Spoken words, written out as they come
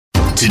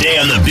Today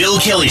on The Bill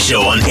Kelly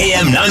Show on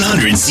AM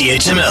 900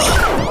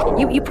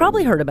 CHML. You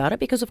probably heard about it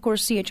because, of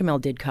course, CHML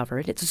did cover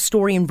it. It's a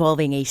story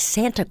involving a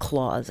Santa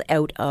Claus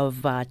out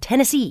of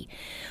Tennessee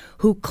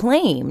who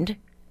claimed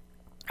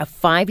a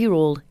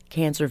 5-year-old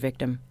cancer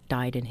victim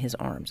died in his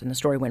arms. And the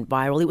story went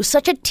viral. It was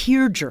such a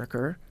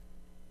tearjerker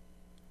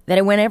that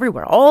it went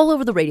everywhere, all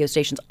over the radio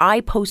stations. I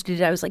posted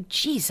it. I was like,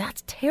 geez,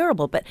 that's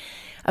terrible. But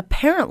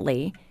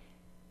apparently,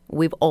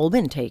 we've all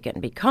been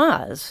taken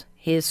because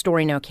his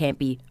story now can't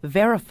be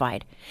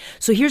verified.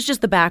 So here's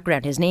just the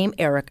background. His name,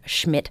 Eric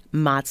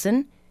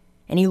Schmidt-Matzen,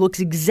 and he looks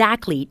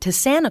exactly to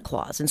Santa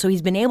Claus. And so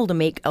he's been able to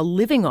make a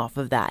living off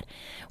of that.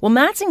 Well,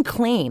 Matzen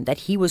claimed that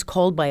he was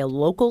called by a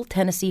local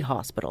Tennessee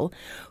hospital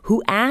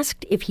who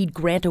asked if he'd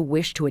grant a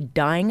wish to a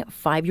dying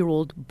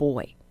 5-year-old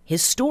boy.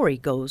 His story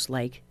goes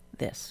like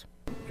this.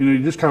 You know,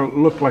 he just kind of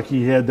looked like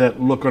he had that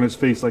look on his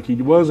face, like he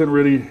wasn't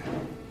really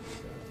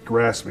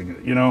grasping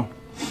it, you know?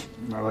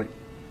 And I'm like,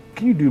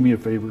 can you do me a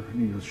favor?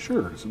 And he goes,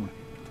 sure. So,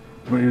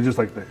 he was just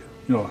like that,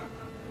 you know,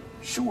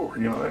 sure,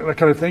 you know, that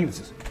kind of thing. It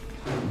says,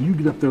 you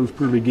get up those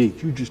pearly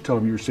gates, you just tell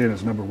them you're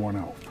Santa's number one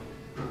elf.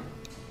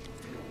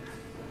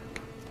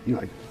 You're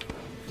like,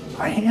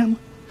 I am?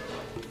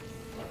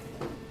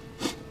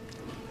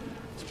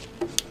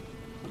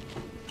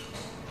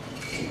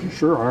 You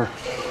sure are.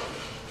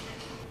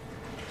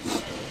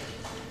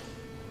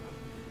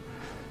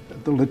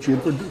 They'll let you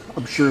in.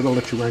 I'm sure they'll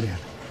let you right in.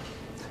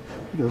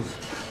 He goes,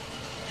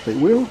 they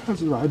will? I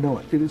said, I know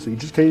it. So he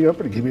just came up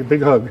and he gave me a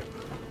big hug.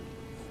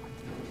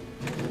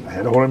 I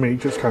had hold of him and he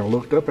just kind of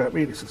looked up at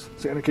me and he says,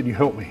 Santa, can you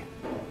help me?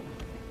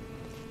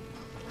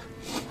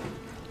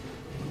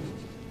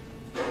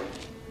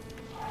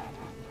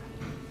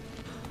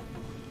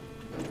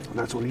 And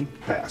that's when he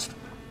passed.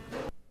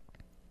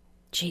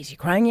 Geez, you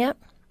crying yet?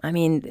 I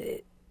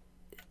mean,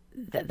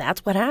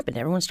 that's what happened.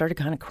 Everyone started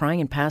kind of crying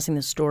and passing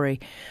this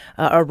story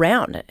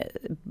around.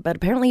 But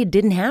apparently it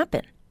didn't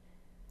happen.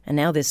 And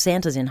now this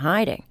Santa's in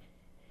hiding.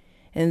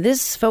 And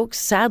this, folks,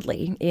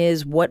 sadly,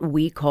 is what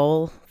we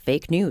call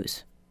fake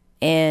news.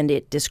 And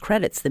it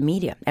discredits the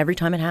media every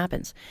time it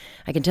happens.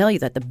 I can tell you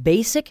that the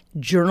basic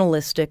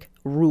journalistic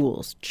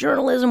rules,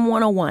 Journalism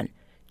 101,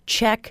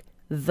 check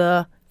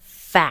the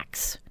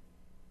facts.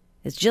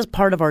 It's just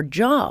part of our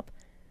job.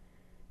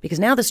 Because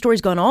now the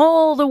story's gone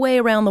all the way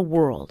around the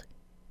world.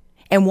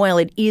 And while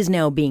it is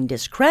now being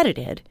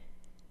discredited,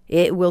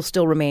 it will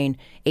still remain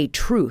a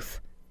truth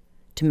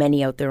to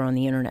many out there on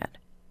the internet.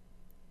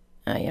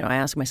 I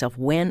ask myself,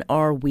 when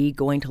are we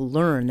going to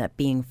learn that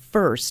being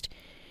first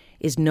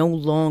is no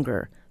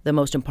longer the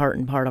most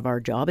important part of our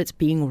job? It's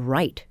being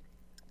right.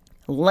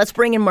 Let's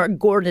bring in Mark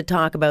Gordon to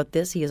talk about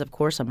this. He is, of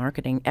course, a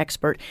marketing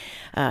expert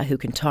who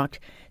can talk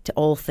to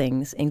all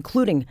things,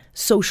 including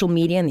social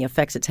media and the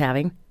effects it's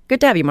having.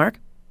 Good to have you, Mark.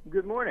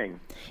 Good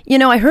morning.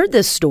 I heard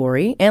this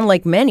story, and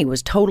like many,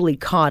 was totally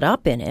caught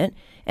up in it.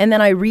 And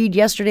then I read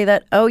yesterday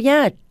that, oh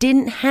yeah, it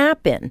didn't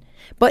happen.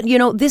 But,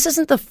 this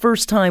isn't the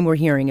first time we're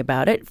hearing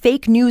about it.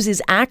 Fake news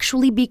is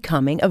actually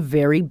becoming a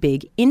very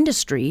big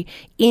industry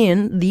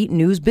in the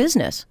news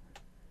business.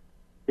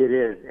 It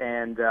is.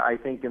 And I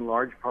think in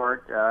large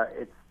part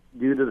it's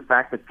due to the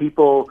fact that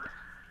people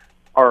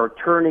are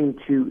turning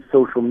to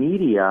social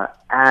media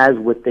as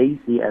what they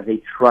see as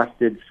a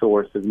trusted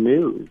source of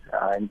news.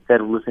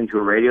 Instead of listening to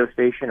a radio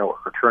station or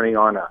turning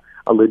on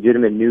a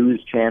legitimate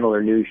news channel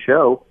or news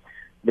show,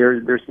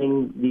 they're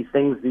seeing these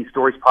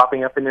stories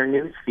popping up in their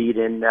news feed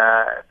in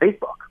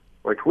Facebook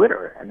or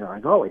Twitter, and they're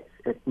like, oh,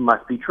 it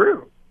must be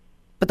true.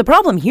 But the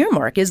problem here,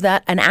 Mark, is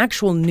that an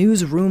actual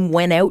newsroom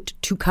went out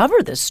to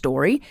cover this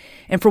story,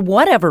 and for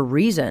whatever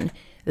reason,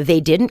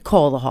 they didn't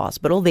call the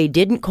hospital, they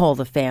didn't call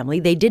the family,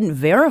 they didn't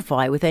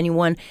verify with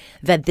anyone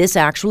that this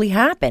actually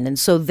happened. And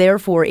so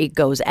therefore it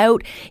goes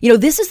out.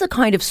 This is the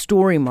kind of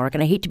story, Mark,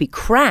 and I hate to be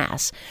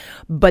crass,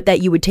 but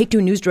that you would take to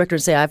a news director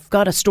and say, I've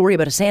got a story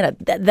about a Santa,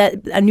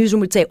 that a newsroom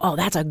would say, oh,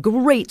 that's a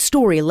great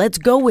story, let's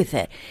go with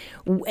it.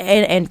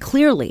 And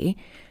clearly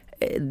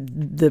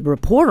the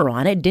reporter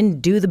on it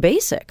didn't do the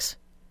basics.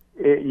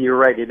 You're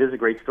right. It is a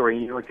great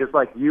story. Just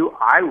like you,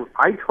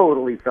 I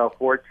totally fell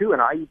for it too,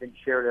 and I even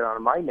shared it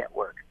on my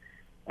network.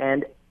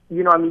 And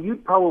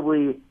you'd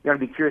probably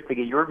be curious to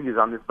get your views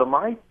on this. But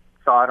my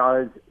thought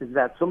is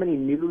that so many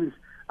news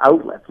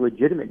outlets,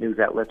 legitimate news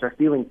outlets, are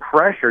feeling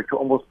pressure to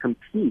almost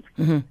compete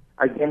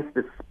against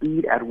the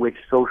speed at which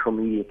social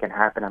media can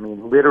happen. I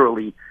mean,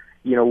 literally,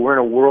 we're in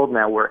a world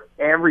now where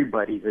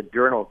everybody's a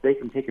journalist. They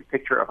can take a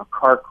picture of a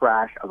car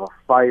crash, of a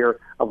fire,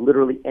 of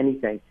literally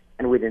anything,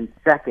 and within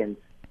seconds,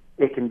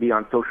 it can be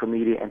on social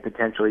media and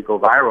potentially go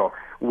viral,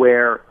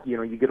 where,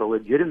 you get a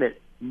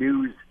legitimate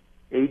news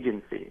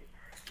agency.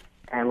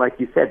 And like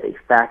you said, they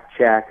fact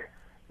check,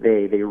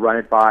 they run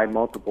it by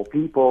multiple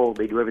people,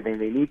 they do everything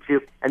they need to,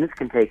 and this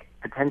can take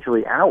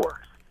potentially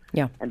hours.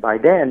 Yeah. And by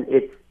then,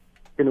 it's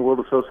in the world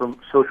of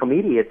social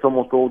media, it's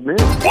almost old news.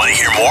 Want to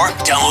hear more?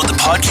 Download the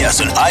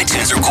podcast on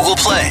iTunes or Google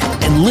Play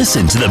and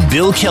listen to The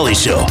Bill Kelly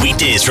Show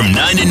weekdays from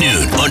 9 to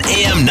noon on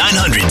AM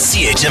 900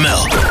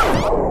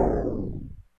 CHML.